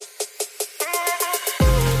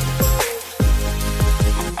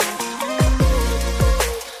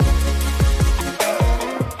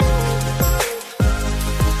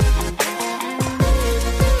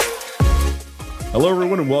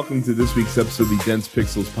welcome to this week's episode of the Dense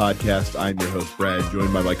Pixels podcast. I'm your host, Brad,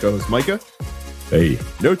 joined by my co-host, Micah. Hey.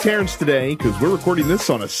 No Terrence today, because we're recording this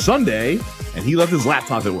on a Sunday, and he left his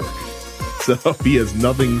laptop at work. So he has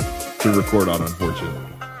nothing to record on, unfortunately.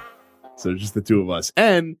 So just the two of us.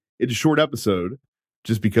 And it's a short episode,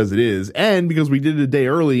 just because it is, and because we did it a day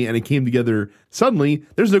early, and it came together suddenly.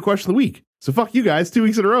 There's no question of the week. So fuck you guys, 2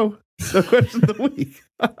 weeks in a row. No question of the week.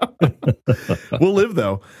 We'll live,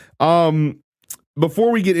 though.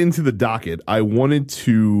 Before we get into the docket, I wanted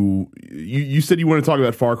to... You said you want to talk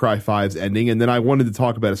about Far Cry 5's ending, and then I wanted to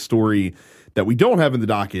talk about a story that we don't have in the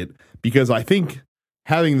docket, because I think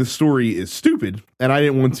having the story is stupid, and I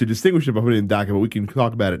didn't want to distinguish it by putting it in the docket, but we can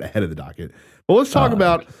talk about it ahead of the docket. But let's talk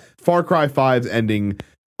about Far Cry 5's ending,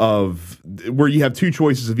 of where you have two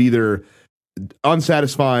choices of either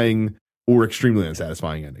unsatisfying or extremely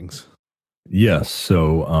unsatisfying endings. Yes,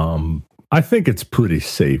 so I think it's pretty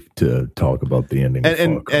safe to talk about the ending.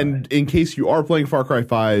 And in case you are playing Far Cry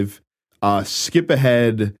 5, skip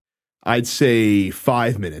ahead, I'd say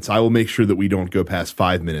 5 minutes. I will make sure that we don't go past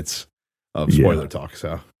 5 minutes of spoiler talk.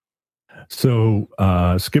 So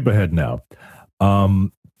skip ahead now.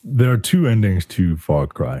 There are two endings to Far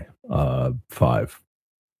Cry 5.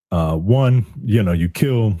 One, you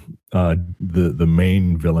kill the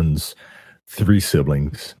main villain's 3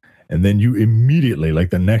 siblings. And then you immediately,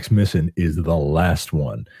 like the next mission is the last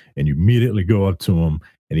one, and you immediately go up to him,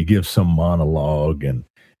 and he gives some monologue, and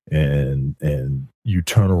you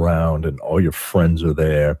turn around, and all your friends are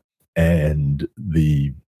there, and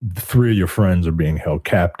the 3 of your friends are being held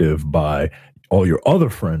captive by all your other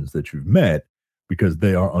friends that you've met because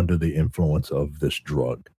they are under the influence of this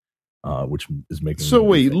drug, which is making. So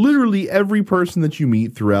wait, literally every person that you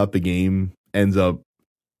meet throughout the game ends up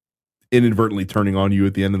inadvertently turning on you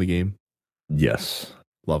at the end of the game? Yes.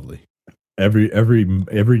 Lovely. Every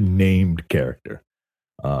named character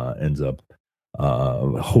ends up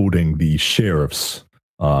holding the sheriffs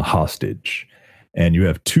hostage. And you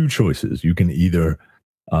have two choices. You can either,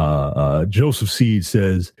 Joseph Seed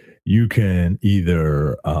says, you can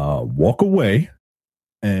either walk away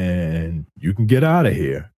and you can get out of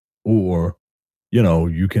here, or,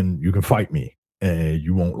 you can fight me and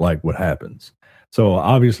you won't like what happens. So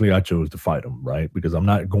obviously I chose to fight him, right? Because I'm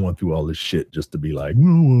not going through all this shit just to be like,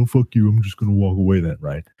 no, well, fuck you, I'm just going to walk away then,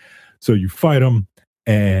 right? So you fight him,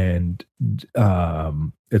 and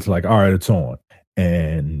it's like, all right, it's on.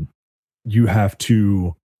 And you have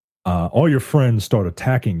to, all your friends start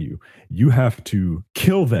attacking you. You have to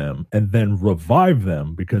kill them and then revive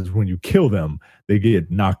them, because when you kill them, they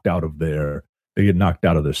get knocked out of their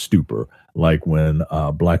stupor, like when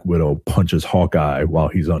Black Widow punches Hawkeye while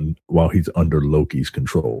he's under Loki's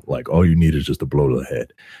control. Like, all you need is just a blow to the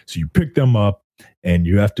head. So you pick them up, and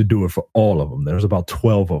you have to do it for all of them. There's about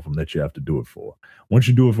 12 of them that you have to do it for. Once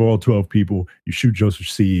you do it for all 12 people, you shoot Joseph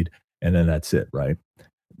Seed, and then that's it, right?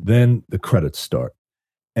 Then the credits start.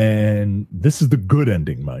 And this is the good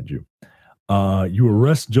ending, mind you. You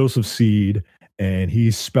arrest Joseph Seed, and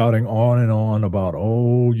he's spouting on and on about,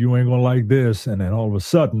 oh, you ain't gonna like this. And then all of a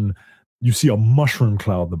sudden, you see a mushroom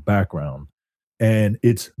cloud in the background, and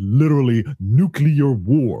it's literally nuclear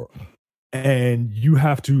war. And you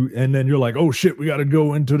have to, and then you're like, oh shit, we got to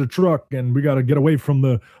go into the truck, and we got to get away from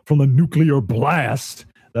the nuclear blast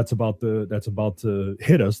that's about to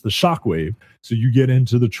hit us, the shockwave. So you get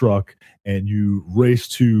into the truck, and you race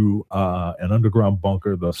to an underground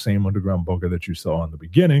bunker, the same underground bunker that you saw in the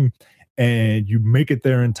beginning. And you make it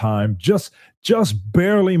there in time, just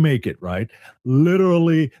barely make it, right?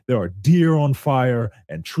 Literally, there are deer on fire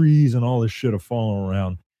and trees and all this shit are falling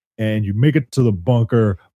around. And you make it to the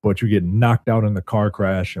bunker, but you get knocked out in the car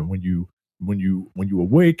crash. And when you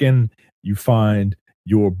awaken, you find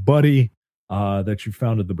your buddy that you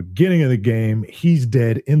found at the beginning of the game. He's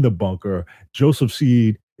dead in the bunker. Joseph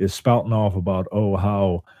Seed is spouting off about, oh,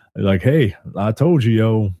 how, like, hey, I told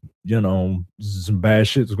you, some bad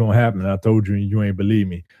shit's gonna happen. I told you, and you ain't believe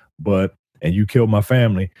me. And you killed my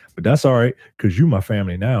family, but that's all right, because you my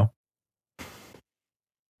family now.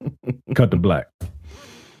 Cut to black.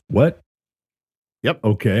 What? Yep.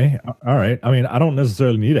 Okay. All right. I mean, I don't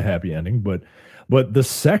necessarily need a happy ending, but the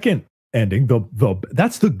second ending,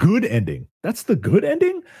 that's the good ending. That's the good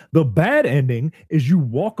ending. The bad ending is you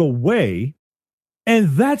walk away, and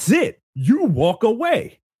that's it. You walk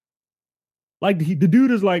away. Like the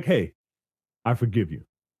dude is like, hey, I forgive you.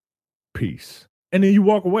 Peace. And then you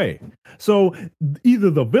walk away. So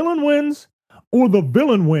either the villain wins or the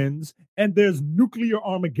villain wins, and there's nuclear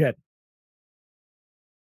Armageddon.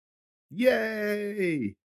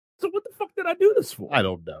 Yay! So what the fuck did I do this for? I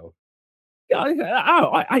don't know. Yeah,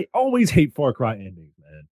 I always hate Far Cry endings,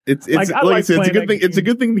 man. It's Like, like, I I like said, it's a playing good thing. that It's a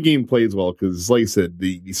good thing the game plays well because, like I said,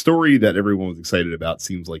 the story that everyone was excited about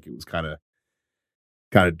seems like it was kind of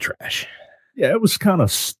trash. Yeah, it was kind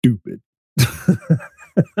of stupid.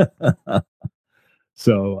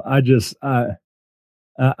 So I don't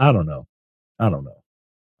know. I'm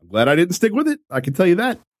Glad I didn't stick with it. I can tell you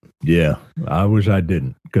that. Yeah, I wish I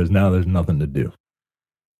didn't, because now there's nothing to do.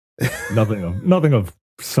 nothing of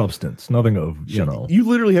substance. Nothing of, you know. You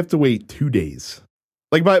literally have to wait 2 days.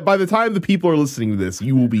 Like by the time the people are listening to this,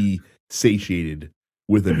 you will be satiated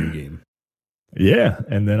with a new game. Yeah,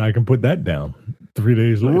 and then I can put that down 3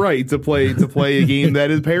 days later. Right, to play a game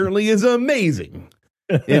that apparently is amazing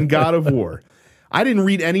in God of War. I didn't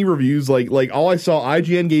read any reviews. Like all I saw,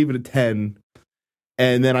 IGN gave it a 10.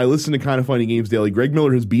 And then I listened to Kind of Funny Games Daily. Greg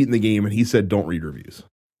Miller has beaten the game, and he said, "Don't read reviews."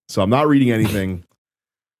 So I'm not reading anything.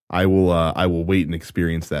 I will wait and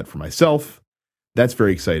experience that for myself. That's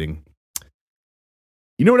very exciting.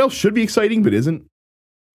 You know what else should be exciting but isn't?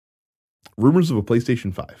 Rumors of a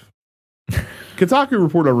PlayStation 5. Kotaku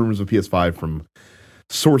reported on rumors of PS5 from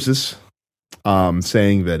sources,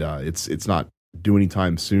 saying that it's not due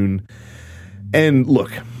anytime soon. And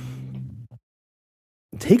look,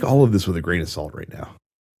 take all of this with a grain of salt right now.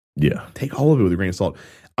 Yeah. Take all of it with a grain of salt.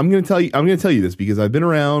 I'm going to tell you this because I've been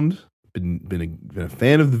around, been a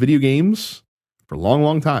fan of the video games for a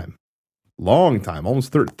long time. Long time,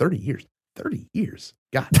 almost 30 years. 30 years.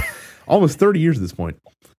 God. Almost 30 years at this point.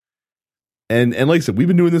 And like I said, we've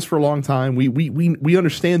been doing this for a long time. We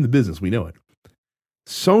understand the business. We know it.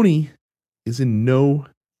 Sony is in no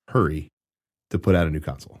hurry to put out a new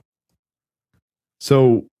console.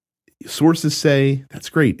 So sources say that's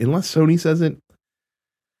great. Unless Sony says it,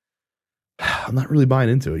 I'm not really buying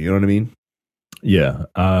into it. You know what I mean? Yeah.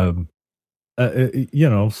 You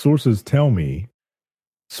know, sources tell me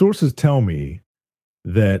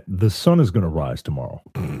that the sun is going to rise tomorrow.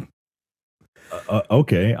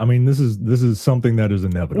 Okay. I mean, this is something that is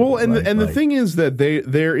inevitable. Well, and the thing is that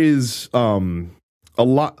there is a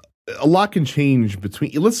lot can change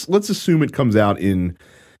between. Let's assume it comes out in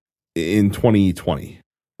 2020,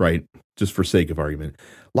 right? Just for sake of argument,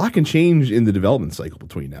 a lot can change in the development cycle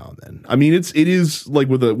between now and then. I mean, it is like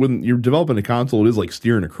when you're developing a console, it is like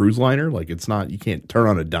steering a cruise liner. Like it's not, you can't turn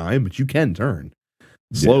on a dime, but you can turn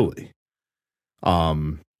slowly. Yeah.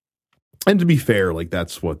 And to be fair, like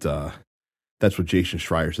that's what Jason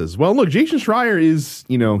Schreier says. Well, look, Jason Schreier is,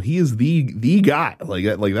 he is the guy.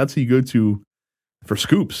 Like that's who you go to for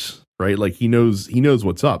scoops, right? Like he knows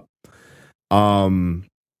what's up.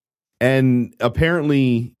 And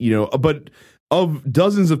apparently, but of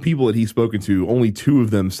dozens of people that he's spoken to, only 2 of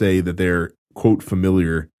them say that they're, quote,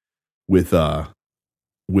 familiar with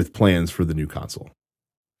plans for the new console.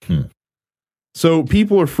 So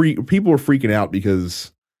people are freaking out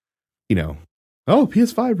because,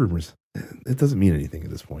 PS5 rumors. It doesn't mean anything at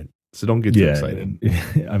this point. So don't get too excited.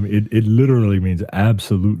 I mean, it literally means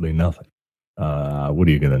absolutely nothing. What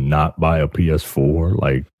are you going to not buy a PS4?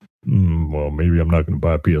 Like, well, maybe I'm not going to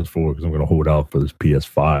buy a PS4 because I'm going to hold out for this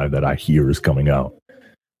PS5 that I hear is coming out.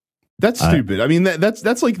 That's stupid. I mean,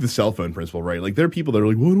 that's like the cell phone principle, right? Like there are people that are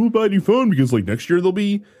like, well, we'll buy a new phone because like next year there'll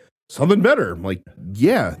be something better. I'm like,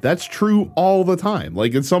 yeah, that's true all the time.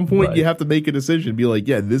 Like at some point you have to make a decision, be like,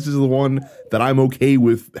 yeah, this is the one that I'm okay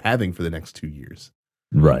with having for the next 2 years.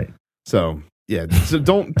 Right. So yeah, so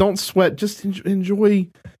don't sweat. Just enjoy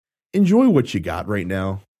what you got right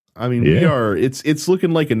now. I mean, it's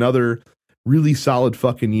looking like another really solid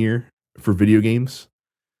fucking year for video games.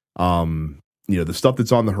 The stuff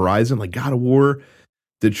that's on the horizon, like God of War,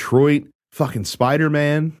 Detroit, fucking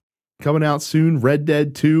Spider-Man coming out soon, Red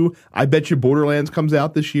Dead 2. I bet you Borderlands comes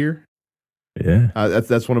out this year. Yeah.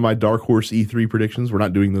 That's one of my Dark Horse E3 predictions. We're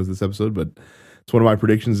not doing those this episode, but it's one of my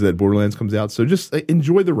predictions that Borderlands comes out. So just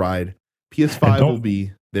enjoy the ride. PS5 will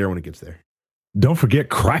be there when it gets there. Don't forget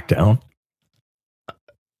Crackdown.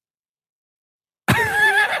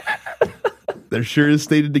 There sure is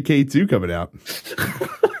State of Decay 2 coming out.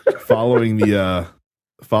 following the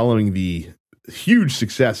huge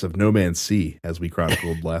success of No Man's Sea, as we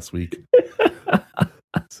chronicled last week.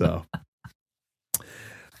 So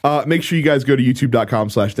make sure you guys go to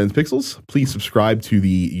youtube.com/DensePixels. Please subscribe to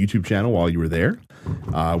the YouTube channel while you are there.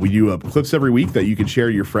 We do clips every week that you can share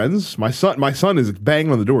to your friends. My son is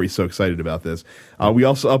banging on the door. He's so excited about this. We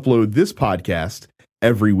also upload this podcast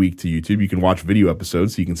every week to YouTube. You can watch video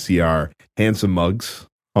episodes so you can see our handsome mugs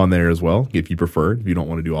on there as well, if you prefer, if you don't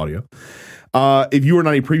want to do audio. If you are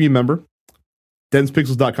not a premium member,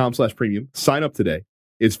 DensePixels.com/premium. Sign up today.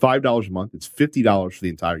 It's $5 a month. It's $50 for the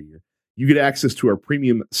entire year. You get access to our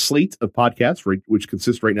premium slate of podcasts, which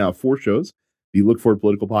consists right now of 4 shows. The Look Forward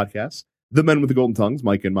Political Podcast, The Men with the Golden Tongues,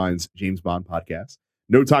 Mike and mine's James Bond podcast,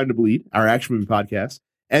 No Time to Bleed, our action movie podcast,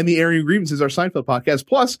 and The Airing of Grievances, our Seinfeld podcast.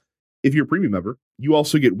 Plus, if you're a premium member, you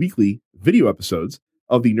also get weekly video episodes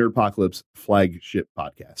of the Nerdpocalypse flagship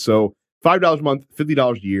podcast. So $5 a month,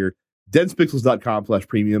 $50 a year,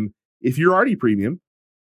 densepixels.com/premium. If you're already premium,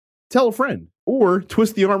 tell a friend or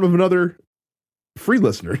twist the arm of another free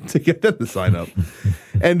listener to get them to sign up.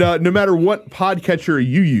 And no matter what podcatcher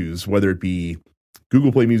you use, whether it be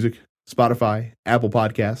Google Play Music, Spotify, Apple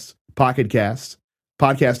Podcasts, Pocket Casts,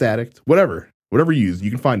 Podcast Addict, whatever you use, you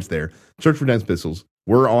can find us there. Search for Dense Pistols.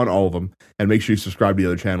 We're on all of them. And make sure you subscribe to the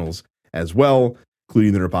other channels as well,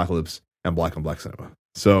 including the Nerdpocalypse and Black on Black Cinema.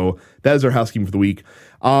 So that is our housekeeping for the week.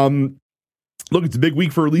 Look, it's a big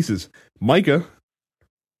week for releases. Micah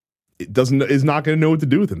is not going to know what to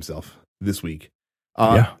do with himself this week.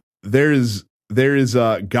 There is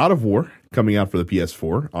God of War coming out for the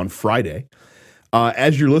PS4 on Friday.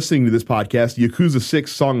 As you're listening to this podcast, Yakuza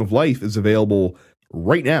 6 Song of Life is available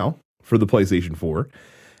right now for the PlayStation 4.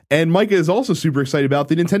 And Micah is also super excited about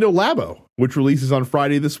the Nintendo Labo, which releases on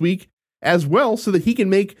Friday this week as well, so that he can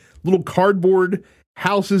make little cardboard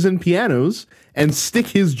houses and pianos and stick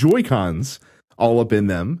his Joy-Cons all up in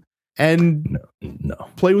them and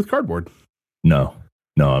play with cardboard. No,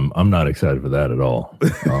 I'm not excited for that at all.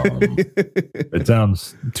 It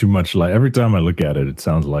sounds too much like, every time I look at it, it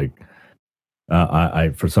sounds like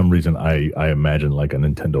I for some reason I imagine like a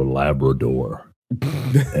Nintendo Labrador.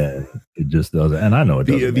 And it just doesn't, and I know it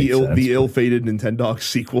doesn't. The ill-fated Nintendogs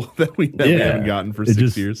sequel that we haven't gotten for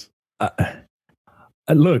 6 years.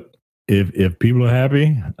 Look, if people are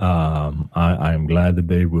happy, I am glad that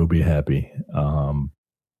they will be happy.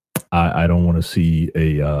 I don't want to see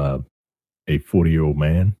a 40-year-old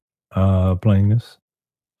man playing this.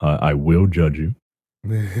 I will judge you.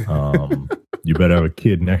 You better have a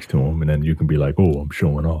kid next to him, and then you can be like, "Oh, I'm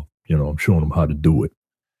showing off." I'm showing them how to do it.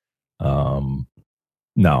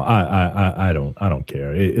 No, I don't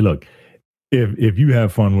care. Look, if you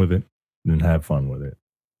have fun with it, then have fun with it.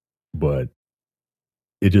 But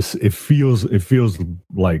it feels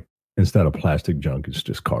like instead of plastic junk, it's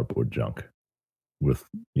just cardboard junk with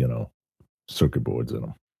circuit boards in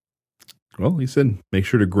them. Well, he said, make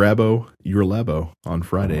sure to grab-o your Labo on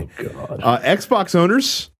Friday. Oh, God. Xbox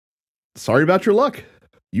owners, sorry about your luck.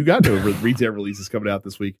 You got no retail releases coming out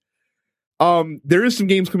this week. There is some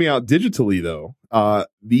games coming out digitally, though.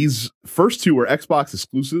 These first two are Xbox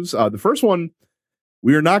exclusives. The first one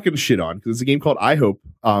we are not going to shit on because it's a game called I Hope.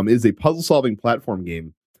 It is a puzzle-solving platform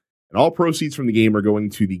game, and all proceeds from the game are going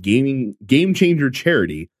to the Game Changer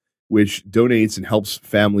charity, which donates and helps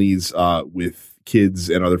families with kids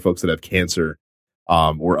and other folks that have cancer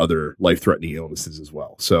or other life-threatening illnesses as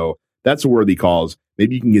well. So that's a worthy cause.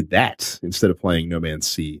 Maybe you can get that instead of playing No Man's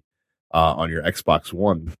Sea on your Xbox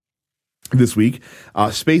One this week.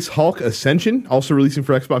 Space Hulk Ascension, also releasing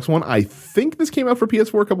for Xbox One. I think this came out for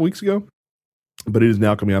PS4 a couple weeks ago, but it is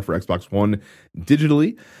now coming out for Xbox One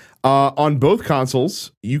digitally. On both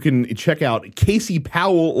consoles, you can check out Casey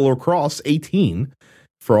Powell Lacrosse 18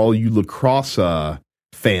 for all you lacrosse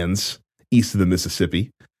fans east of the Mississippi.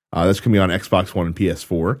 That's coming on Xbox One and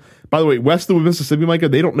PS4. By the way, west of the Mississippi, Micah,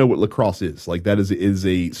 they don't know what lacrosse is. Like, that is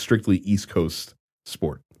a strictly East Coast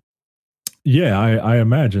sport. Yeah, I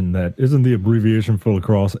imagine that. Isn't the abbreviation for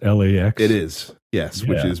lacrosse LAX? It is, yes,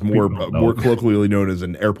 which is more colloquially known as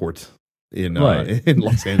an airport in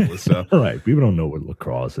Los Angeles. So. Right, people don't know what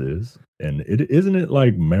lacrosse is, and isn't it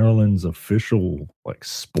like Maryland's official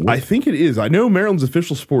sport? I think it is. I know Maryland's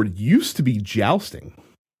official sport used to be jousting,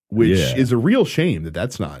 which is a real shame that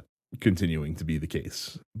that's not continuing to be the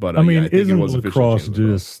case. But I mean, isn't lacrosse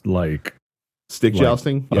just like stick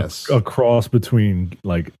jousting? Yes, a cross between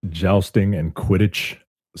like jousting and Quidditch.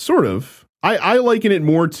 Sort of. I liken it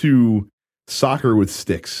more to soccer with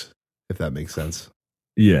sticks, if that makes sense.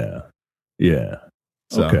 Yeah.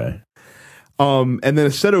 So, okay. And then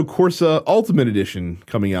Assetto Corsa Ultimate Edition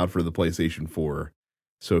coming out for the PlayStation 4.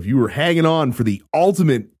 So if you were hanging on for the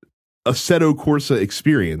ultimate Assetto Corsa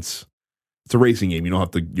experience, it's a racing game. You don't have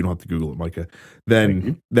to Google it, Micah.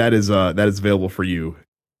 Then that is available for you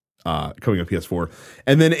coming up PS4.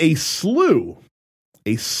 And then a slew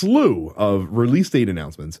of release date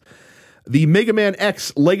announcements. The Mega Man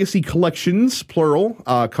X Legacy Collections, plural,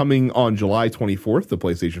 coming on July 24th, the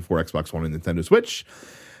PlayStation 4, Xbox One, and Nintendo Switch.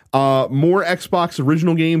 More Xbox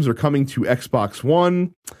original games are coming to Xbox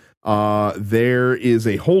One. There is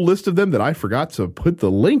a whole list of them that I forgot to put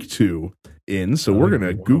the link to in, so we're going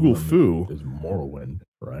to Google foo. There's Morrowind,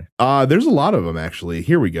 right? There's a lot of them, actually.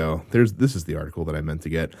 Here we go. This is the article that I meant to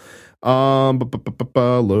get.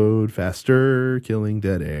 Load faster, killing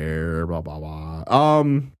dead air, blah, blah, blah.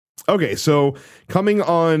 Okay, so coming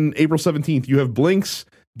on April 17th, you have Blinks,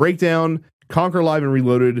 Breakdown, Conquer Live and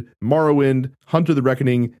Reloaded, Morrowind, Hunter the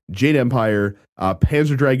Reckoning, Jade Empire,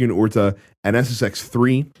 Panzer Dragoon Orta, and SSX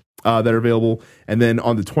 3 that are available. And then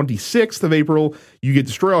on the 26th of April, you get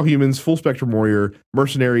Destroy All Humans, Full Spectrum Warrior,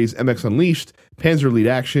 Mercenaries, MX Unleashed, Panzer Elite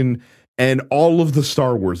Action, and all of the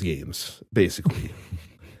Star Wars games, basically.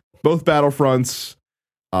 Both Battlefronts,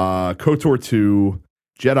 KOTOR 2,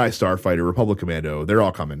 Jedi Starfighter, Republic Commando, they're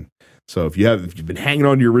all coming. So if you've been hanging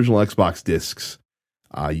on to your original Xbox discs,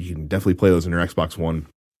 you can definitely play those on your Xbox One.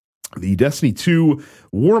 The Destiny 2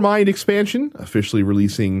 Warmind expansion officially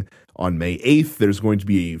releasing on May 8th. There's going to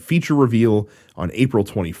be a feature reveal on April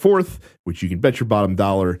 24th, which you can bet your bottom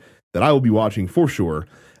dollar that I will be watching for sure.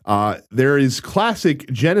 There is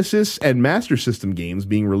classic Genesis and Master System games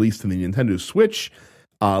being released in the Nintendo Switch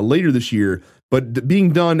later this year, but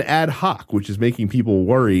being done ad hoc, which is making people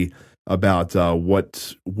worry about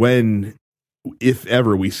when, if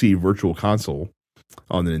ever, we see Virtual Console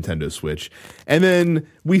on the Nintendo Switch. And then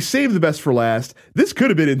we saved the best for last. This could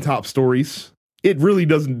have been in top stories. It really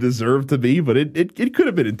doesn't deserve to be, but it could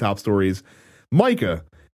have been in top stories. Micah,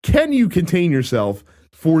 can you contain yourself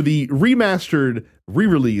for the remastered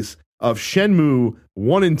re-release of Shenmue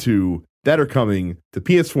 1 and 2 that are coming to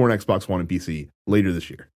PS4 and Xbox One and PC later this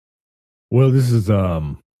year? Well, this is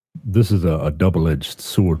a double-edged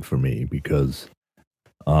sword for me because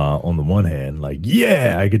on the one hand, like,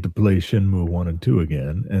 yeah, I get to play Shenmue 1 and 2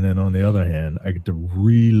 again. And then on the other hand, I get to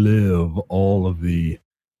relive all of the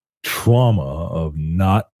trauma of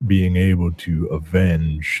not being able to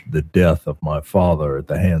avenge the death of my father at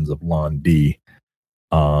the hands of Lon D.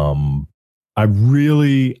 I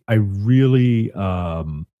really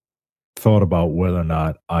thought about whether or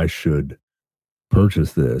not I should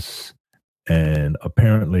purchase this. And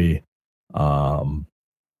apparently,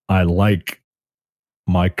 I like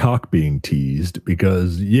my cock being teased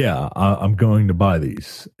because, yeah, I'm going to buy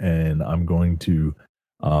these and I'm going to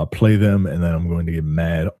play them, and then I'm going to get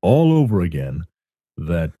mad all over again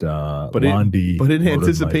that Londi. But in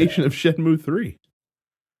anticipation of Shenmue 3.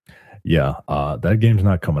 Yeah, that game's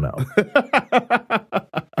not coming out.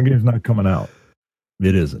 That game's not coming out.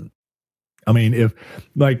 It isn't. I mean, if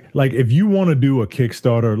if you want to do a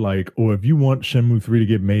Kickstarter, or if you want Shenmue 3 to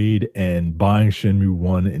get made and buying Shenmue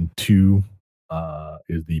 1 and 2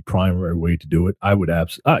 is the primary way to do it, I would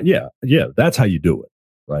yeah, that's how you do it.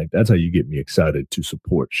 Right? That's how you get me excited to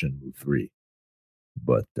support Shenmue 3.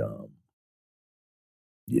 But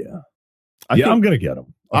yeah. I'm going to get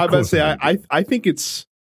them. I was about to say, I think it's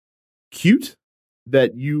cute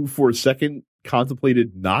that you for a second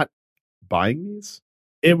contemplated not buying these.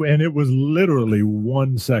 And it was literally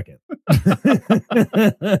 1 second.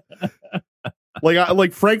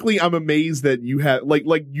 Frankly, I'm amazed that you have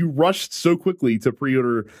you rushed so quickly to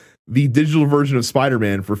pre-order the digital version of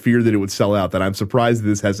Spider-Man for fear that it would sell out, that I'm surprised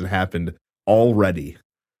this hasn't happened already.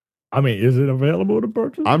 I mean, is it available to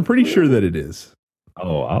purchase? I'm pretty sure that it is.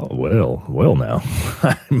 Oh, well now.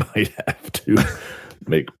 I might have to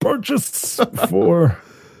make purchase before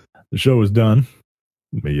the show is done.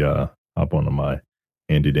 Let me hop onto my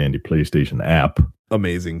handy dandy PlayStation app.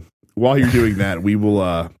 Amazing. While you're doing that,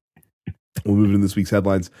 we'll move into this week's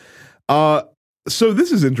headlines. So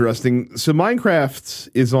this is interesting. So Minecraft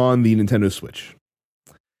is on the Nintendo Switch.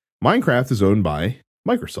 Minecraft is owned by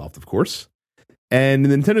Microsoft, of course, and the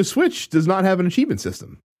Nintendo Switch does not have an achievement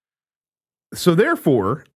system. So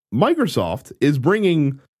therefore, Microsoft is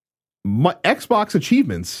bringing Xbox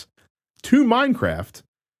achievements to Minecraft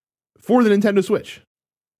for the Nintendo Switch.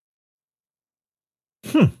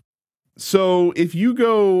 So if you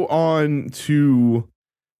go on to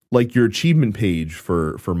your achievement page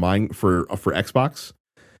for Xbox,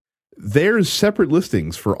 there's separate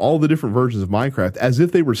listings for all the different versions of Minecraft as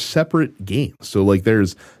if they were separate games. So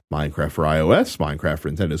there's Minecraft for iOS, Minecraft for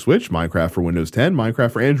Nintendo Switch, Minecraft for Windows 10,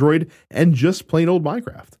 Minecraft for Android, and just plain old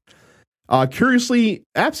Minecraft. Curiously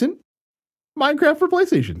absent, Minecraft for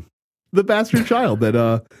PlayStation. The bastard child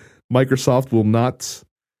that Microsoft will not.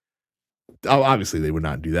 Obviously, they would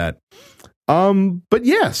not do that. But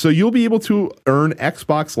yeah, so you'll be able to earn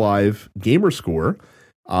Xbox Live gamer score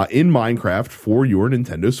in Minecraft for your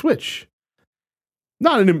Nintendo Switch.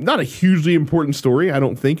 Not a hugely important story, I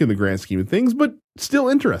don't think, in the grand scheme of things, but still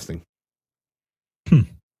interesting.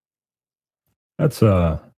 That's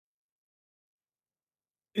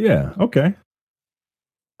yeah, okay.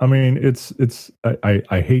 I mean, it's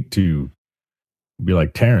I hate to be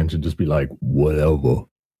like Terrence and just be like whatever,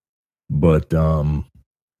 but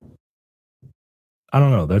I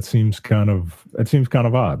don't know. That seems kind of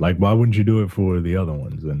odd. Like, why wouldn't you do it for the other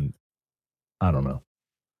ones? And I don't know.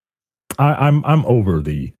 I'm over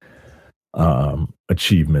the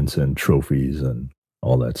achievements and trophies and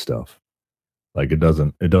all that stuff. Like it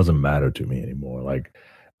doesn't matter to me anymore. Like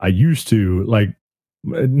I used to, like,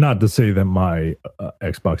 not to say that my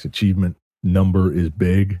Xbox achievement number is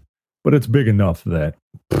big, but it's big enough that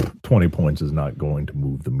 20 points is not going to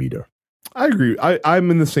move the meter. I agree. I'm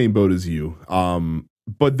in the same boat as you.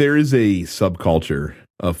 But there is a subculture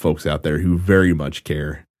of folks out there who very much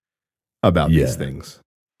care about these things.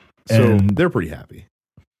 So they're pretty happy.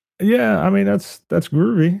 Yeah, I mean that's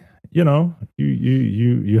groovy. You know,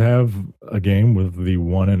 you have a game with the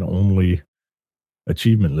one and only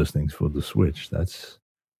achievement listings for the Switch. That's,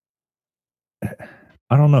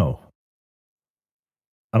 I don't know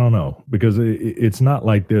because it's not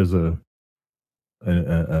like there's an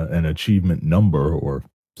achievement number, or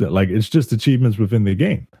like it's just achievements within the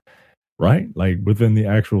game, right? Like within the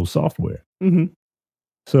actual software. Mm-hmm.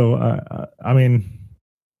 So I mean,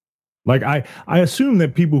 like I assume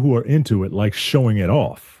that people who are into it like showing it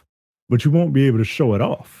off, but you won't be able to show it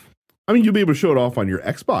off. I mean, you'll be able to show it off on your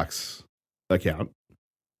Xbox account.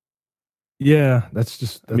 Yeah,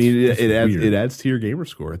 that's I mean, it adds to your gamer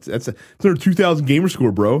score. It's another 2,000 gamer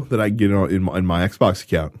score, bro, that I can get in my Xbox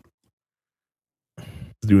account.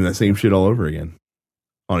 It's doing that same shit all over again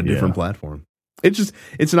on a different platform. It's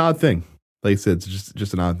an odd thing. Like I said, it's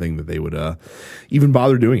just an odd thing that they would even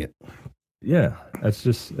bother doing it. Yeah, that's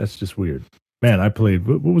just weird. Man, I played.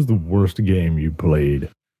 What was the worst game you played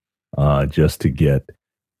just to get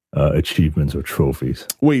achievements or trophies?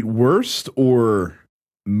 Wait, worst or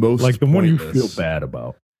most? Like the pointless? One you feel bad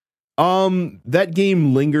about. That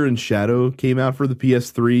game Linger in Shadow came out for the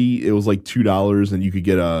PS3. It was like $2, and you could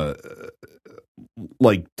get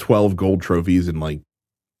like 12 gold trophies in like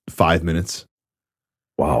 5 minutes.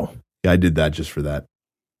 Wow. Yeah, I did that just for that.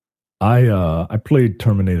 I played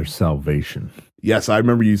Terminator Salvation. Yes, I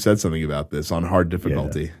remember you said something about this on hard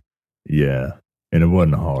difficulty. Yeah, and it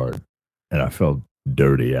wasn't hard, and I felt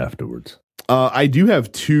dirty afterwards. I do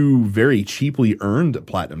have 2 very cheaply earned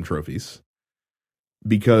platinum trophies,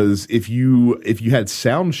 because if you had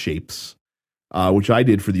Sound Shapes, which I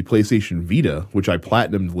did for the PlayStation Vita, which I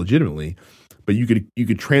platinumed legitimately, but you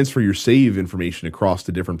could transfer your save information across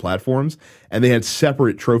to different platforms, and they had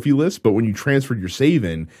separate trophy lists. But when you transferred your save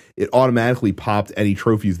in, it automatically popped any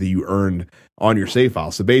trophies that you earned on your save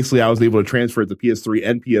file. So basically, I was able to transfer it to PS3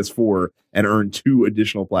 and PS4 and earn 2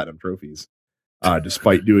 additional platinum trophies,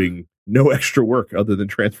 despite doing no extra work other than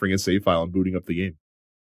transferring a save file and booting up the game.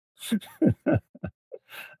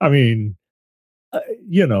 I mean,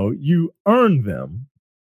 you earn them.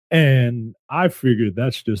 And I figured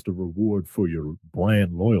that's just a reward for your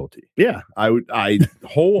brand loyalty. Yeah, I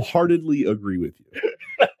wholeheartedly agree with you.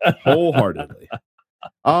 Wholeheartedly. Yeah,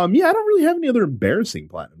 I don't really have any other embarrassing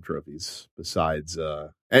platinum trophies besides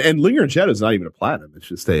and Linger in Shadow is not even a platinum. It's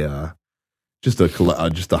just a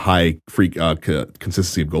high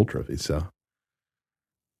consistency of gold trophies. So,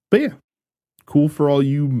 but yeah, cool for all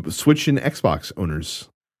you Switch and Xbox owners.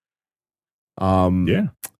 Yeah,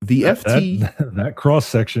 the FT that cross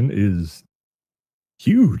section is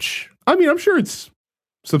huge. I mean, I'm sure it's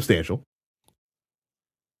substantial.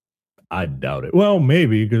 I doubt it. Well,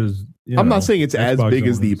 maybe because I'm not saying it's Xbox as big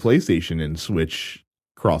as the owners. PlayStation and Switch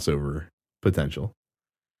crossover potential.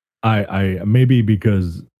 I maybe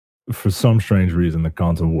because for some strange reason the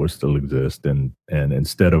console wars still exist, and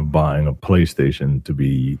instead of buying a PlayStation to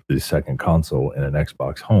be the second console in an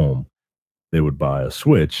Xbox home, they would buy a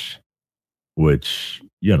Switch. Which,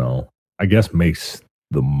 I guess makes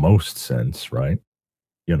the most sense, right?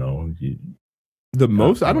 I don't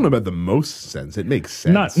know about the most sense. It makes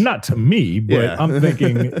sense. Not to me, but yeah. I'm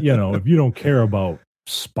thinking, if you don't care about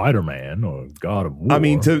Spider-Man or God of War. I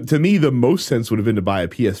mean, to me, the most sense would have been to buy a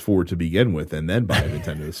PS4 to begin with and then buy a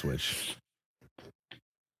Nintendo Switch.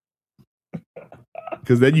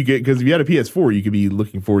 Because if you had a PS4, you could be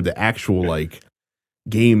looking forward to actual like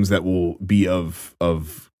games that will be of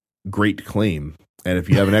great claim. And if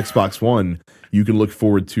you have an Xbox One, you can look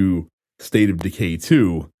forward to State of Decay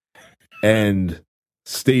 2 and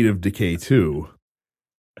State of Decay 2.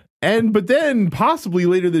 But then possibly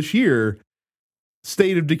later this year,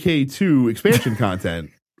 State of Decay 2 expansion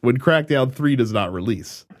content when Crackdown 3 does not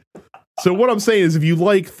release. So what I'm saying is if you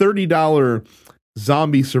like $30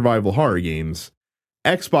 zombie survival horror games,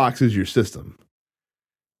 Xbox is your system.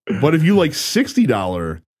 But if you like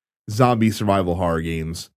 $60 zombie survival horror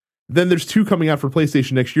games, then there's 2 coming out for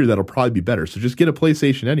PlayStation next year that'll probably be better. So just get a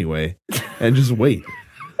PlayStation anyway and just wait.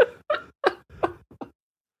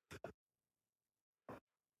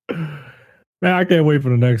 Man, I can't wait for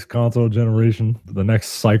the next console generation, the next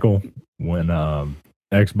cycle when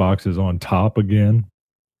Xbox is on top again.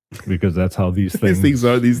 because that's how these things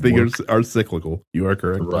are cyclical. You are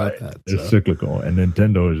correct about that. It's cyclical, and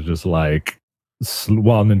Nintendo is just like,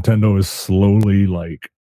 while Nintendo is slowly like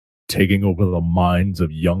taking over the minds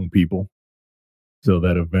of young people, so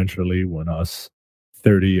that eventually, when us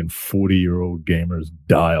 30 and 40-year-old gamers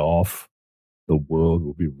die off, the world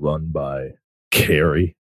will be run by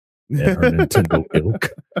Carrie and her Nintendo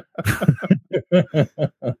ilk.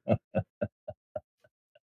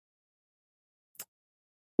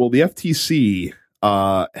 Well, the FTC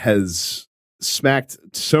has smacked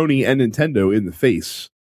Sony and Nintendo in the face,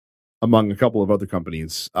 among a couple of other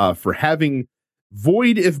companies, for having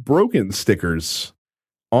void if broken stickers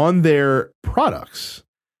on their products,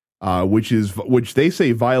 which they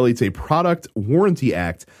say violates a product warranty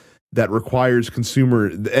act that requires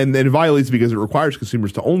and it violates because it requires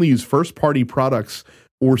consumers to only use first party products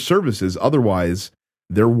or services. Otherwise,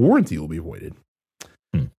 their warranty will be voided.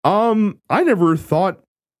 I never thought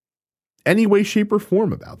any way, shape, or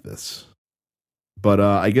form about this, but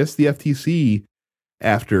I guess the FTC,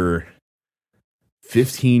 after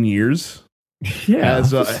 15 years,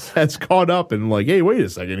 has caught up and like, hey, wait a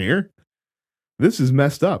second here, this is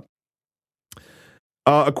messed up.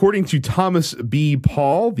 According to Thomas B.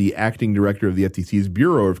 Paul, the acting director of the FTC's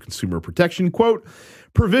Bureau of Consumer Protection, quote,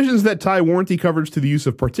 provisions that tie warranty coverage to the use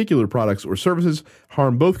of particular products or services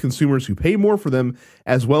harm both consumers who pay more for them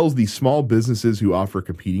as well as the small businesses who offer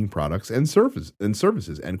competing products and services,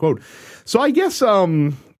 end quote. So I guess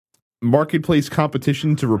marketplace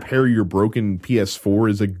competition to repair your broken PS4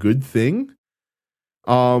 is a good thing,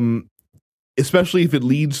 especially if it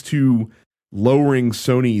leads to lowering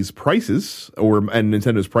Sony's prices and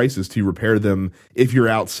Nintendo's prices to repair them if you're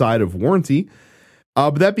outside of warranty.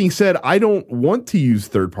 But that being said, I don't want to use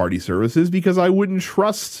third-party services because I wouldn't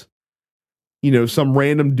trust, some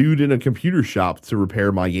random dude in a computer shop to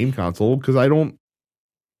repair my game console because I don't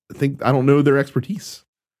know their expertise.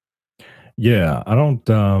 Yeah, I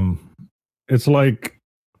don't. It's like,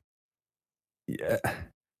 I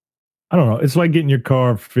don't know. It's like getting your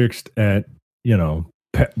car fixed at,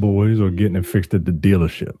 Pep Boys or getting it fixed at the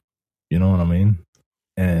dealership. You know what I mean?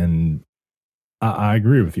 And I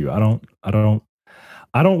agree with you. I don't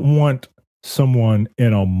want someone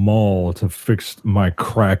in a mall to fix my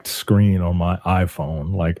cracked screen on my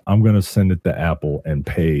iPhone. Like, I'm going to send it to Apple and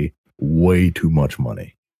pay way too much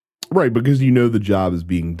money. Right, because the job is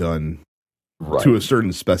being done to a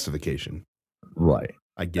certain specification. Right.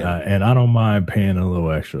 I get it. And I don't mind paying a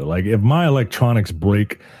little extra. Like, if my electronics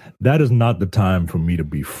break, that is not the time for me to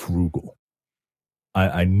be frugal.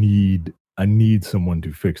 I need someone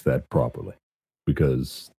to fix that properly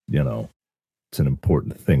because, it's an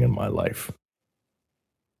important thing in my life.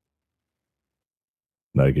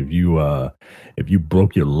 Like if you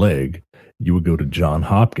broke your leg, you would go to John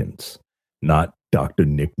Hopkins, not Dr.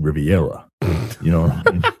 Nick Riviera. You know what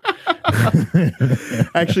I mean?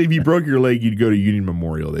 Actually, if you broke your leg, you'd go to Union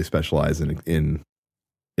Memorial. They specialize in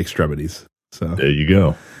extremities. So there you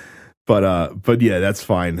go. But yeah, that's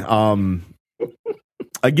fine.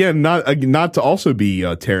 Again, not to also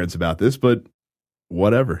be Terrence about this, but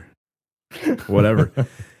whatever.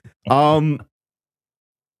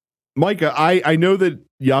 Micah, I know that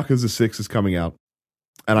Yakuza 6 is coming out,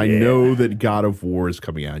 and I know that God of War is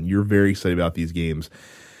coming out, and you're very excited about these games.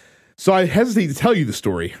 So I hesitate to tell you the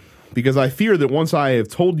story because I fear that once I have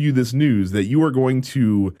told you this news that you are going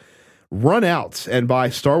to run out and buy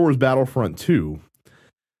Star Wars Battlefront 2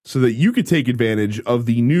 so that you could take advantage of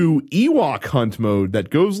the new Ewok Hunt mode that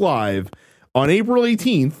goes live on April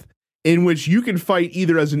 18th, in which you can fight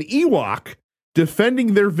either as an Ewok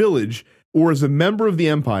defending their village or as a member of the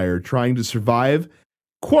Empire trying to survive,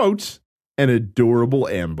 quote, an adorable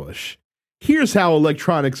ambush. Here's how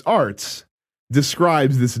Electronics Arts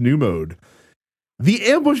describes this new mode. The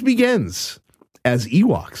ambush begins as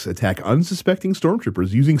Ewoks attack unsuspecting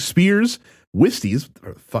stormtroopers using spears, whisties,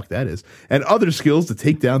 or the fuck that is, and other skills to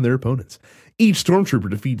take down their opponents. Each stormtrooper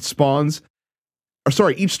defeated spawns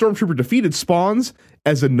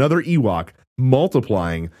as another Ewok,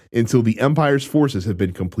 multiplying until the Empire's forces have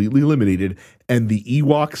been completely eliminated and the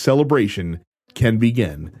Ewok celebration can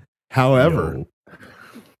begin. However,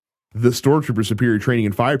 the stormtrooper superior training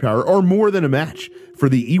and firepower are more than a match for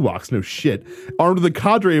the Ewoks, no shit. Armed with a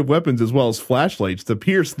cadre of weapons as well as flashlights to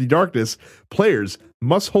pierce the darkness, players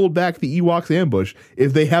must hold back the Ewoks' ambush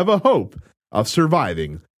if they have a hope of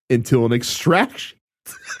surviving until an extraction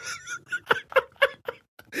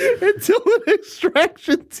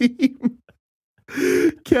team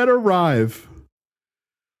can arrive.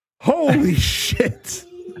 Holy shit.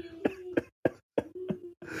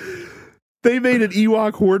 They made an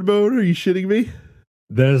Ewok horde mode? Are you shitting me?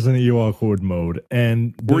 there's an Ewok Horde mode,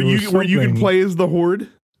 and where you can play as the Horde.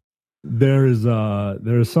 There is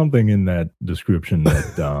something in that description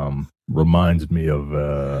that reminds me of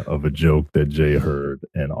a joke that Jay heard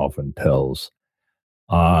and often tells.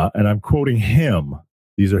 And I'm quoting him.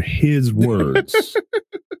 These are his words.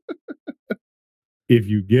 If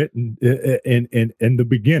you get in the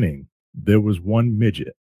beginning, there was one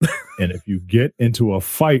midget. And if you get into a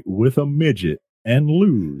fight with a midget and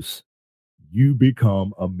lose, you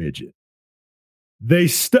become a midget. That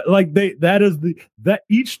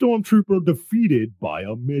each stormtrooper defeated by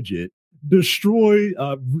a midget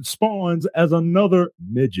spawns as another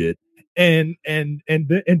midget and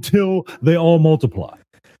until they all multiply.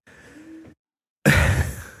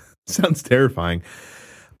 Sounds terrifying.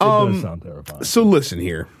 It does sound terrifying. So listen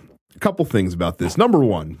here, a couple things about this. Number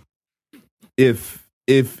one, if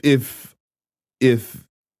Yub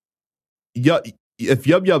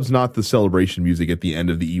Yub's not the celebration music at the end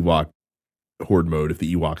of the Ewok Horde mode, if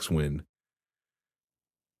the Ewoks win,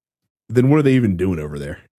 then what are they even doing over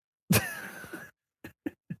there? They're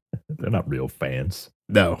not real fans.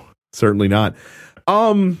 No, certainly not.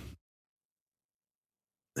 Who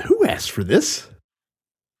asked for this?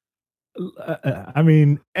 I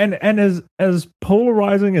mean, and as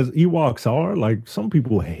polarizing as Ewoks are, like, some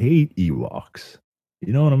people hate Ewoks.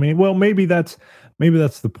 You know what I mean? Well, maybe that's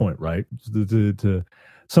the point, right? To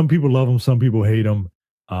some people love them, some people hate them.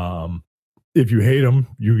 If you hate them,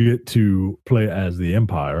 you get to play as the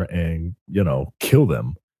Empire and, kill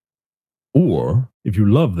them. Or if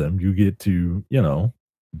you love them, you get to,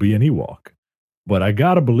 be an Ewok. But I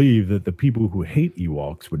got to believe that the people who hate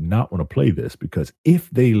Ewoks would not want to play this, because if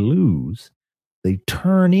they lose, they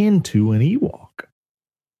turn into an Ewok.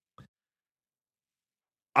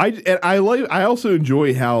 I also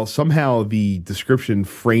enjoy how somehow the description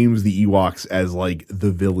frames the Ewoks as like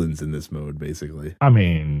the villains in this mode, basically. I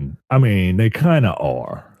mean, they kind of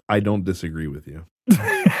are. I don't disagree with you.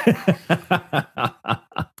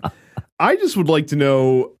 I just would like to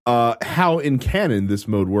know how in canon this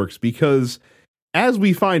mode works, because as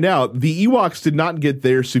we find out, the Ewoks did not get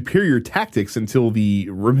their superior tactics until the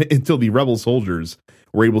rebel soldiers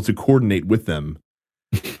were able to coordinate with them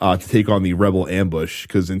to take on the rebel ambush.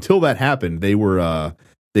 Because until that happened, they were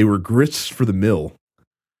grits for the mill,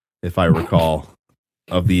 if I recall,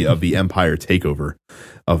 of the Empire takeover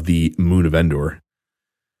of the Moon of Endor.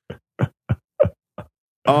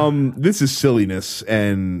 This is silliness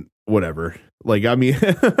and whatever. Like, I mean,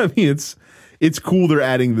 it's cool they're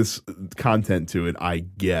adding this content to it, I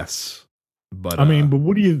guess. But I mean, but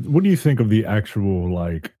what do you think of the actual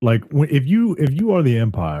like if you are the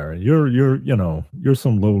Empire, you're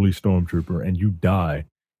some lowly stormtrooper and you die,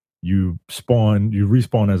 you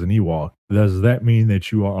respawn as an Ewok. Does that mean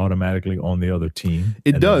that you are automatically on the other team?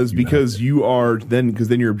 It does, because then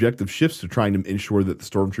your objective shifts to trying to ensure that the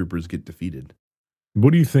stormtroopers get defeated.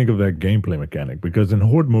 What do you think of that gameplay mechanic? Because in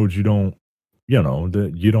Horde modes, you don't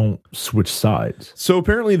switch sides. So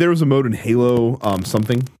apparently there was a mode in Halo,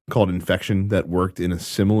 something called Infection, that worked in a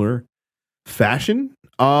similar fashion.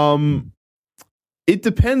 It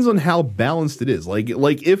depends on how balanced it is. Like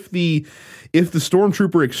if the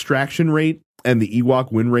stormtrooper extraction rate and the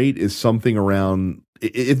Ewok win rate is something around,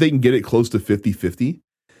 if they can get it close to 50-50,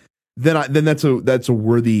 then that's a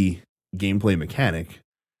worthy gameplay mechanic.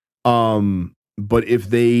 But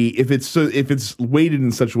if it's weighted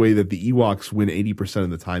in such a way that the Ewoks win 80% of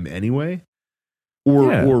the time anyway,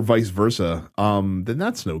 or vice versa, then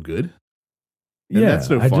that's no good. And that's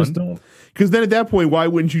no fun. I just don't. Because then at that point, why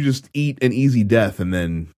wouldn't you just eat an easy death and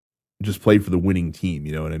then just play for the winning team?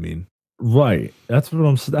 You know what I mean? Right. That's what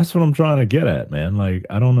I'm trying to get at, man. Like,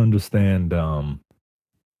 I don't understand. I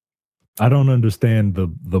don't understand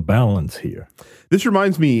the balance here. This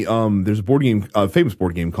reminds me. There's a famous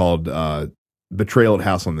board game called Betrayal at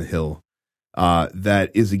House on the Hill.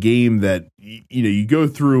 That is a game that you go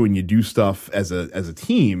through and you do stuff as a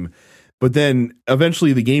team, but then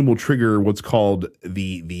eventually the game will trigger what's called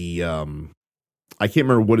the I can't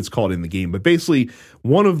remember what it's called in the game, but basically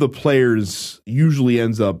one of the players usually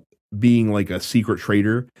ends up being like a secret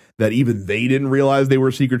traitor that even they didn't realize they were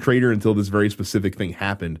a secret traitor until this very specific thing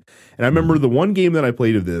happened. And I remember the one game that I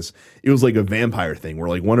played of this, it was like a vampire thing where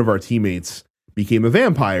like one of our teammates became a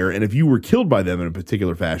vampire, and if you were killed by them in a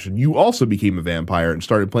particular fashion, you also became a vampire and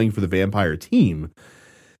started playing for the vampire team.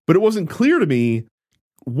 But it wasn't clear to me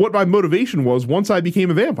what my motivation was once I became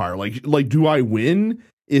a vampire. Like do I win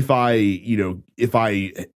if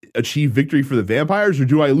I achieve victory for the vampires, or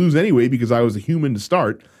do I lose anyway because I was a human to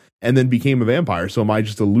start and then became a vampire? So am I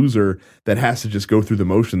just a loser that has to just go through the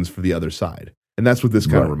motions for the other side? And that's what this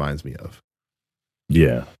kind of reminds me of.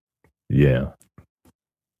 Yeah.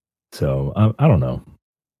 So I don't know.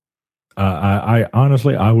 I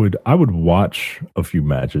honestly I would watch a few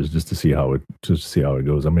matches just to see how it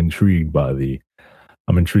goes. I'm intrigued by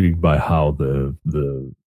how the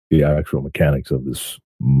actual mechanics of this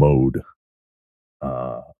mode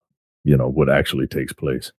what actually takes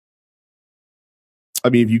place. I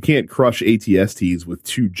mean, if you can't crush ATSTs with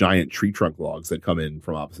two giant tree trunk logs that come in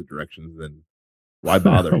from opposite directions, then why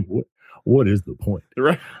bother? What is the point?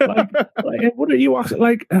 Right? like what are Ewoks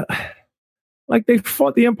like? Like they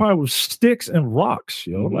fought the Empire with sticks and rocks,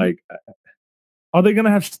 Mm-hmm. Like, are they going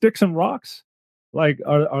to have sticks and rocks? Like,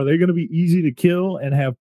 are they going to be easy to kill and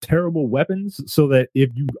have terrible weapons so that if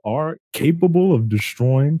you are capable of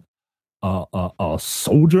destroying a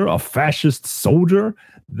soldier, a fascist soldier,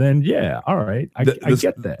 then yeah, all right, I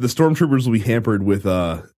get that. The stormtroopers will be hampered with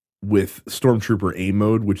stormtrooper aim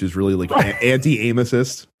mode, which is really like anti-aim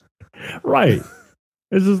assist. Right.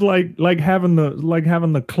 It's just like having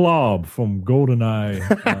the Clob from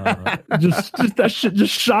GoldenEye. Just that shit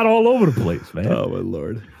just shot all over the place, man. Oh my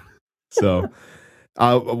lord! So,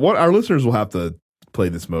 what our listeners will have to play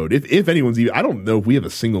this mode if anyone's even. I don't know if we have a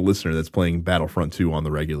single listener that's playing Battlefront 2 on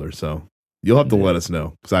the regular. So you'll have to let us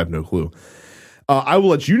know because I have no clue. I will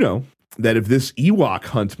let you know that if this Ewok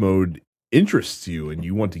hunt mode interests you and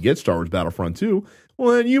you want to get Star Wars Battlefront 2,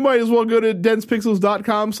 well then you might as well go to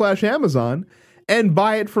densepixels.com/Amazon. And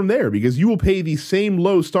buy it from there because you will pay the same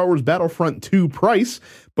low Star Wars Battlefront 2 price,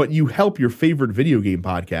 but you help your favorite video game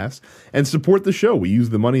podcast and support the show. We use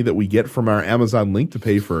the money that we get from our Amazon link to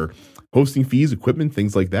pay for hosting fees, equipment,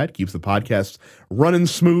 things like that. Keeps the podcast running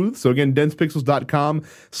smooth. So again,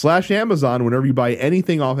 densepixels.com/Amazon. Whenever you buy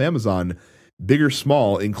anything off Amazon, big or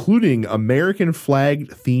small, including American flag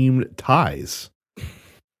themed ties,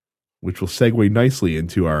 which will segue nicely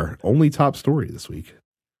into our only top story this week.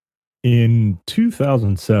 In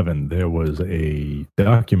 2007, there was a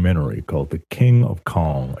documentary called The King of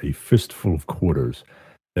Kong, A Fistful of Quarters,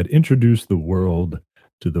 that introduced the world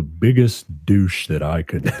to the biggest douche that I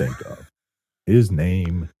could think of. His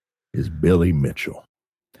name is Billy Mitchell.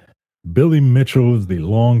 Billy Mitchell is the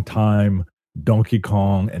longtime Donkey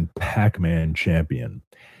Kong and Pac-Man champion.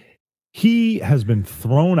 He has been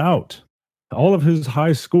thrown out. All of his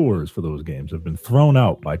high scores for those games have been thrown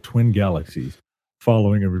out by Twin Galaxies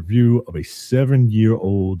following a review of a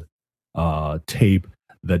 7-year-old tape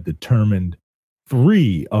that determined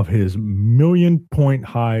 3 of his 1,000,000-point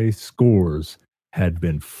high scores had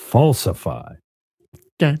been falsified.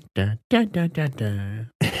 Dun, dun, dun, dun, dun,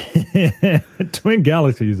 dun. Twin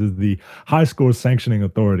Galaxies is the high score sanctioning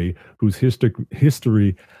authority whose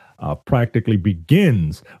history practically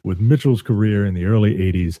begins with Mitchell's career in the early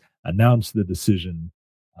 80s, announced the decision.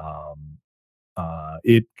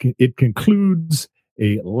 It concludes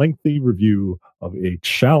a lengthy review of a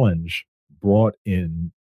challenge brought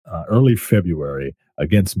in early February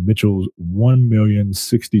against Mitchell's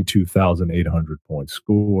 1,062,800 point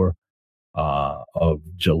score of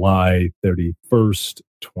July 31st,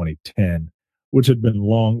 2010, which had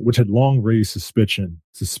long raised suspicion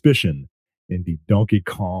in the Donkey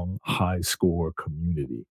Kong high score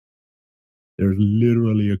community. There's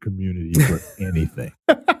literally a community for anything.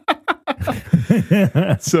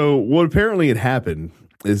 So what apparently had happened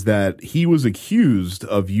is that he was accused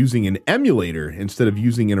of using an emulator instead of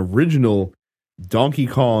using an original Donkey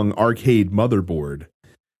Kong arcade motherboard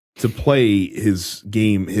to play his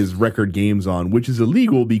record games on, which is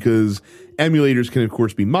illegal because emulators can of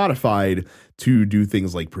course be modified to do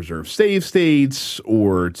things like preserve save states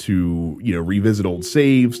or to, revisit old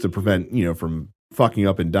saves to prevent, from fucking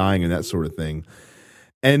up and dying and that sort of thing.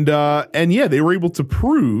 And yeah, they were able to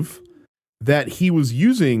prove that he was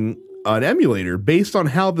using an emulator based on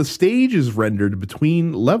how the stage is rendered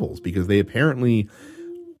between levels, because they apparently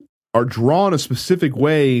are drawn a specific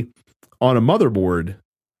way on a motherboard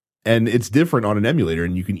and it's different on an emulator,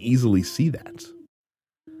 and you can easily see that.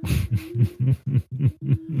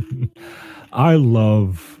 I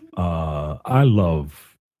love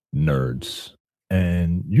nerds,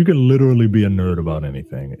 and you can literally be a nerd about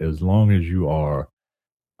anything as long as you are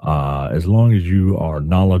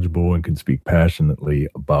knowledgeable and can speak passionately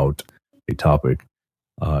about a topic.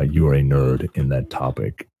 You are a nerd in that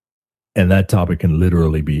topic, and that topic can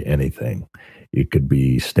literally be anything. It could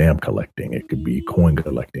be stamp collecting, it could be coin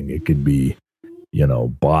collecting, it could be,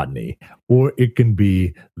 botany, or it can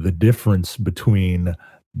be the difference between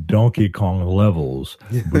Donkey Kong levels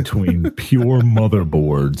between pure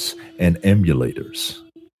motherboards and emulators.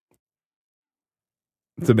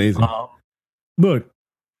 It's amazing. Look,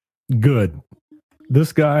 good.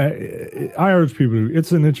 This guy, I urge people,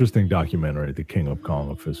 it's an interesting documentary, The King of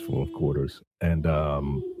Kong, A Fistful of Quarters. And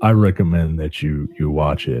I recommend that you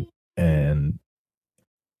watch it. and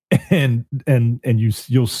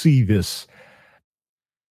you'll see this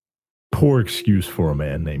poor excuse for a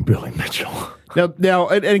man named Billy Mitchell. Now,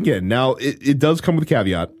 and again, it does come with a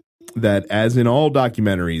caveat that, as in all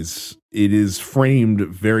documentaries, it is framed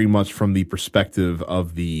very much from the perspective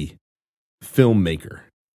of the filmmaker.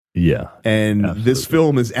 Yeah. And absolutely. This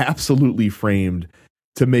film is absolutely framed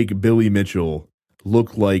to make Billy Mitchell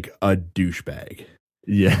look like a douchebag.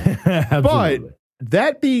 Yeah, absolutely. But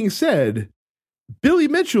that being said, Billy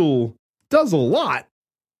Mitchell does a lot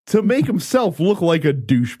to make himself look like a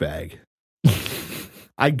douchebag.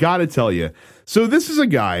 I gotta tell you. So this is a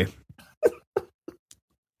guy.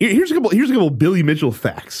 Here's a couple Billy Mitchell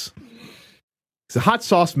facts. He's a hot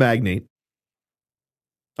sauce magnate,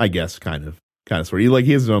 I guess, kind of sort of.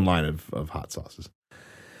 He has his own line of hot sauces.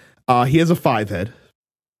 He has a 5 head.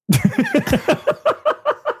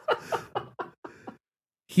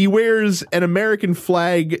 He wears an American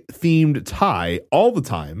flag themed tie all the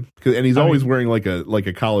time, and he's always wearing like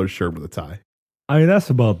a collared shirt with a tie. I mean, that's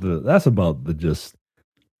about the just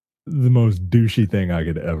the most douchey thing I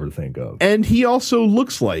could ever think of. And he also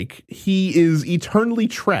looks like he is eternally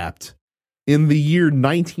trapped in the year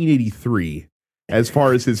 1983 as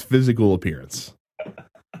far as his physical appearance.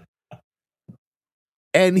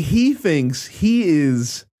 And he thinks he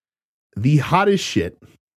is the hottest shit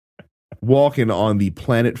walking on the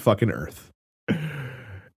planet fucking Earth.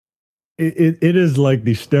 It is like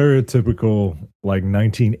the stereotypical like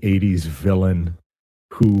 1980s villain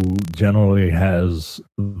who generally has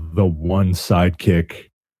the one sidekick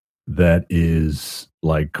that is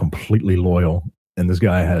like completely loyal, and this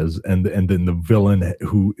guy has and then the villain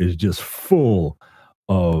who is just full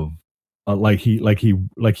of he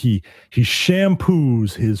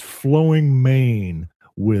shampoos his flowing mane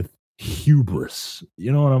with hubris.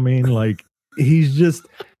 You know what I mean? Like he's just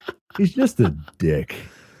a dick.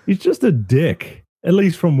 He's just a dick, at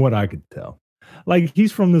least from what I could tell. Like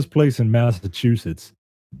he's from this place in Massachusetts,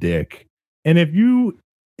 dick. And if you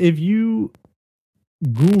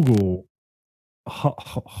Google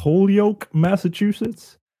Holyoke,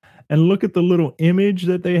 Massachusetts, and look at the little image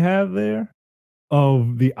that they have there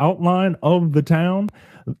of the outline of the town,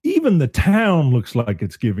 even the town looks like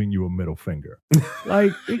it's giving you a middle finger.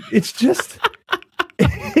 Like it's just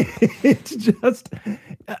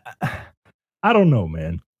I don't know,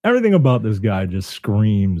 man. Everything about this guy just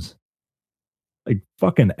screams like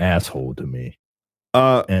fucking asshole to me.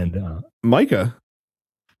 Micah,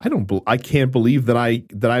 I can't believe that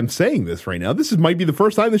I'm saying this right now. This might be the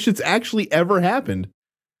first time this shit's actually ever happened.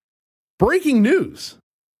 Breaking news.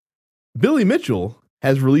 Billy Mitchell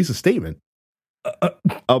has released a statement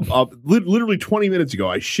literally 20 minutes ago.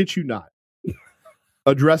 I shit you not.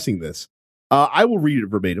 Addressing this. I will read it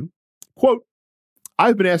verbatim. Quote,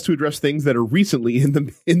 I've been asked to address things that are recently in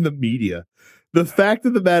the media. The fact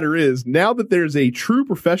of the matter is, now that there's a true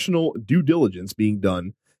professional due diligence being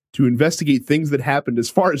done to investigate things that happened as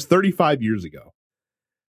far as 35 years ago,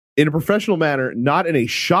 in a professional manner, not in a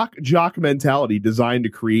shock jock mentality designed to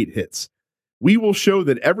create hits, we will show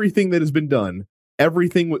that everything that has been done,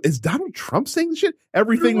 is Donald Trump saying this shit?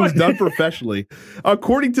 Everything was done professionally,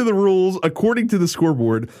 according to the rules, according to the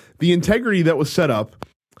scoreboard, the integrity that was set up,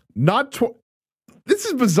 this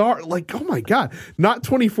is bizarre. Like, oh my God, not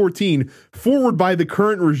 2014 forward by the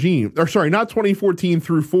current regime, or sorry, not 2014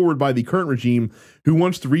 through forward by the current regime who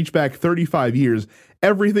wants to reach back 35 years.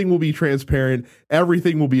 Everything will be transparent.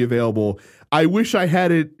 Everything will be available. I wish I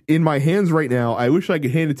had it in my hands right now. I wish I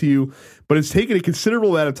could hand it to you, but it's taken a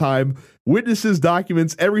considerable amount of time. Witnesses,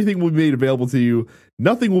 documents, everything will be made available to you.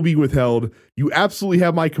 Nothing will be withheld. You absolutely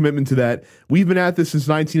have my commitment to that. We've been at this since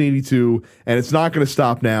 1982, and it's not going to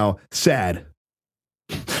stop now. Sad.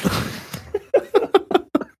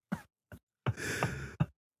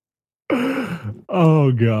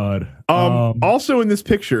 Oh God. Also in this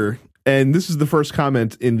picture, and this is the first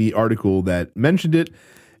comment in the article that mentioned it,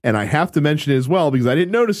 and I have to mention it as well because I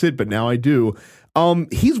didn't notice it, but now I do.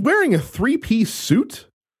 He's wearing a 3-piece suit,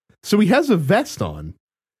 so he has a vest on,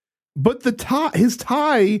 but his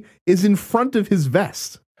tie is in front of his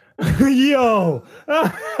vest. Yo.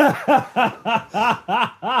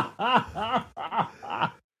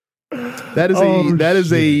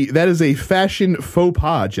 That is a fashion faux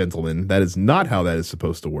pas, gentlemen. That is not how that is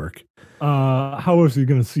supposed to work. How is he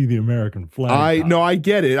going to see the American flag? I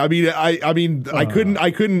get it. I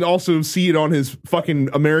couldn't also see it on his fucking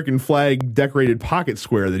American flag decorated pocket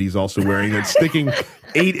square that he's also wearing that's sticking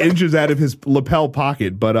 8 inches out of his lapel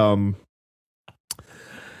pocket. But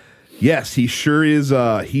yes, he sure is.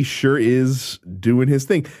 He sure is doing his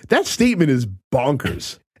thing. That statement is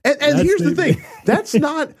bonkers. And here's the thing: that's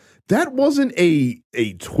that wasn't a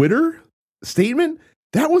Twitter statement.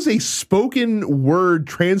 That was a spoken word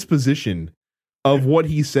transposition of what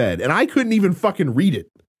he said. And I couldn't even fucking read it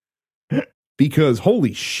because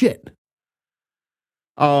holy shit.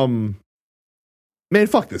 Man,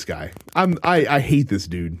 fuck this guy. I hate this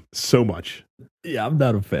dude so much. Yeah, I'm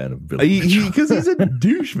not a fan of Billy because he's a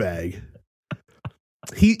douchebag.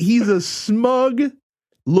 He's a smug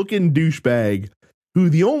looking douchebag who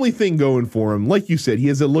the only thing going for him, like you said, he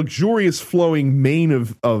has a luxurious flowing mane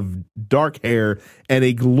of dark hair and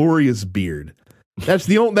a glorious beard. That's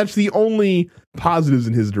the only positives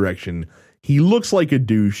in his direction. He looks like a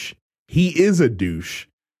douche. He is a douche.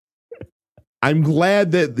 I'm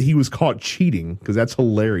glad that he was caught cheating because that's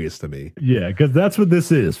hilarious to me. Yeah, because that's what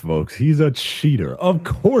this is, folks. He's a cheater. Of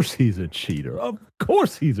course he's a cheater. Of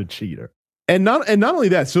course he's a cheater. And not only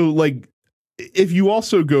that, so like if you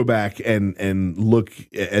also go back and look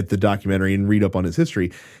at the documentary and read up on his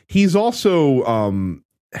history, he's also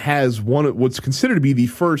has one of what's considered to be the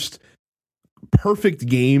first perfect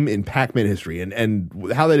game in Pac-Man history. And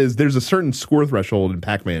how that is, there's a certain score threshold in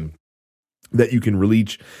Pac-Man that you can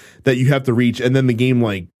reach, that you have to reach, and then the game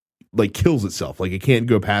like kills itself. Like it can't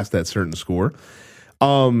go past that certain score.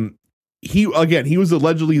 He was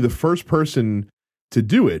allegedly the first person to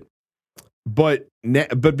do it. But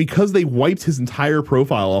because they wiped his entire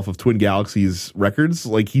profile off of Twin Galaxies records,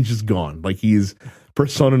 like he's just gone. Like he's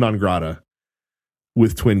persona non grata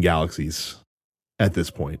with Twin Galaxies at this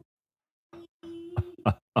point.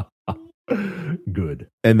 Good.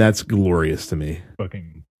 And that's glorious to me.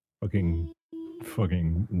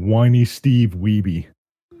 Fucking whiny Steve Wiebe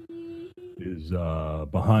is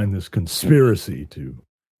behind this conspiracy to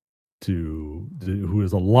who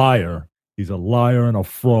is a liar. He's a liar and a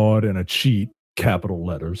fraud and a cheat, capital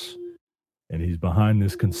letters. And he's behind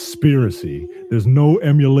this conspiracy. There's no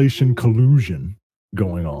emulation collusion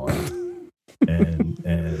going on.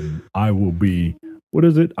 and I will be, what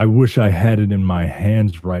is it? I wish I had it in my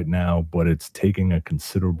hands right now, but it's taking a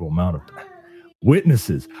considerable amount of time.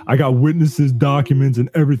 Witnesses. I got witnesses, documents, and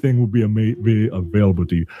everything will be available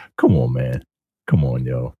to you. Come on, man. Come on,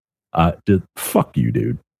 yo. Just fuck you,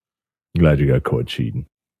 dude. I'm glad you got caught cheating.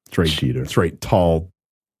 Cheater. That's right. Tall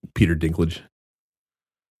Peter Dinklage.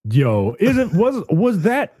 Yo, was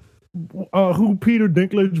that who Peter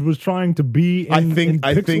Dinklage was trying to be? I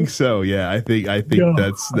think so. Yeah, I think yo.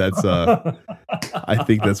 that's I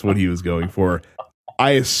think that's what he was going for.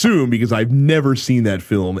 I assume because I've never seen that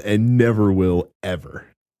film and never will ever.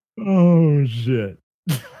 Oh shit.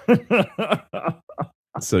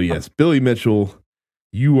 So yes, Billy Mitchell,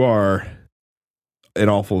 you are an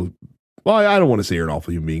awful. Well, I don't want to say you're an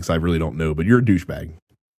awful human being because I really don't know, but you're a douchebag.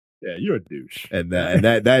 Yeah, you're a douche, and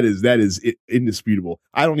that is indisputable.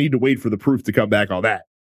 I don't need to wait for the proof to come back on that.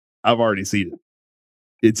 I've already seen it.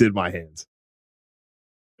 It's in my hands.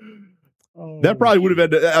 Oh, that probably would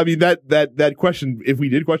have been. I mean, that question. If we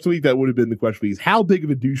did question league, that would have been the question. Is how big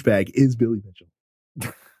of a douchebag is Billy Mitchell?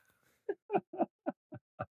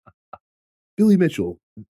 Billy Mitchell,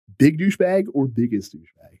 big douchebag or biggest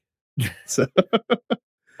douchebag? So.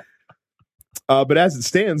 But as it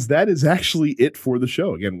stands, that is actually it for the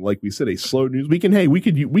show. Again, like we said, a slow news weekend. Hey, we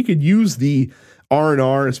could use the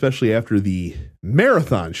R&R, especially after the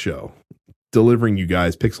marathon show, delivering you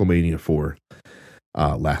guys Pixelmania 4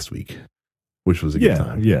 last week, which was a good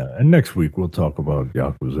time. Yeah, and next week we'll talk about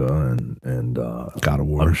Yakuza and God of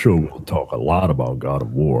War. I'm sure we'll talk a lot about God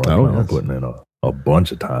of War. I'm putting in a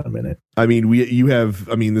bunch of time in it. I mean,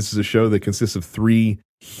 this is a show that consists of 3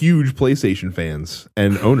 huge PlayStation fans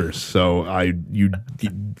and owners, so you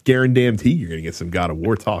guarantee you're gonna get some God of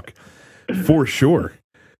War talk for sure.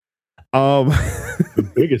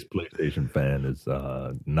 The biggest PlayStation fan is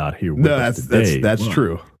not here with us today. That's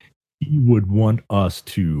true. He would want us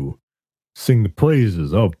to sing the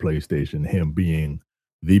praises of PlayStation, him being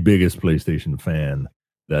the biggest PlayStation fan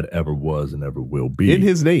that ever was and ever will be. In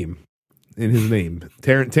his name.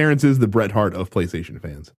 Terrence is the Bret Hart of PlayStation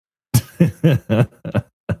fans.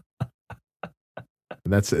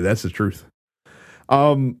 That's the truth.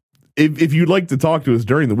 If you'd like to talk to us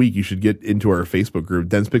during the week, you should get into our Facebook group,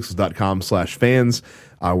 densepixels.com/fans,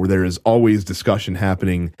 where there is always discussion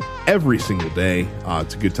happening every single day.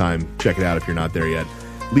 It's a good time. Check it out if you're not there yet.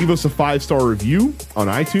 Leave us a 5-star review on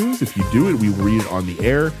iTunes. If you do it, we will read it on the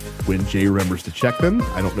air when Jay remembers to check them.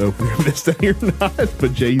 I don't know if we missed any or not,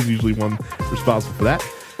 but Jay's usually one responsible for that.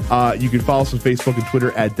 You can follow us on Facebook and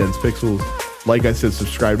Twitter at DensePixels. Like I said,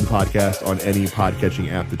 subscribe to the podcast on any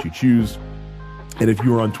podcatching app that you choose. And if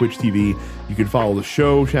you are on Twitch TV, you can follow the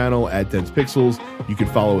show channel at DensePixels. You can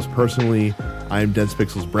follow us personally. I am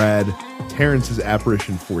DensePixels Brad. Terrence is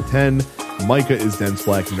Apparition 410. Micah is Dense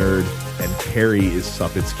Black Nerd, and Carrie is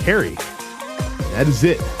Suffits Carrie. That is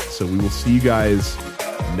it. So we will see you guys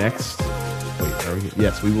next.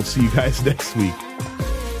 Yes, we will see you guys next week.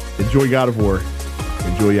 Enjoy God of War.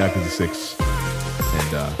 Enjoy Yakuza 6.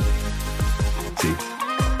 And see you.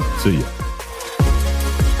 See ya.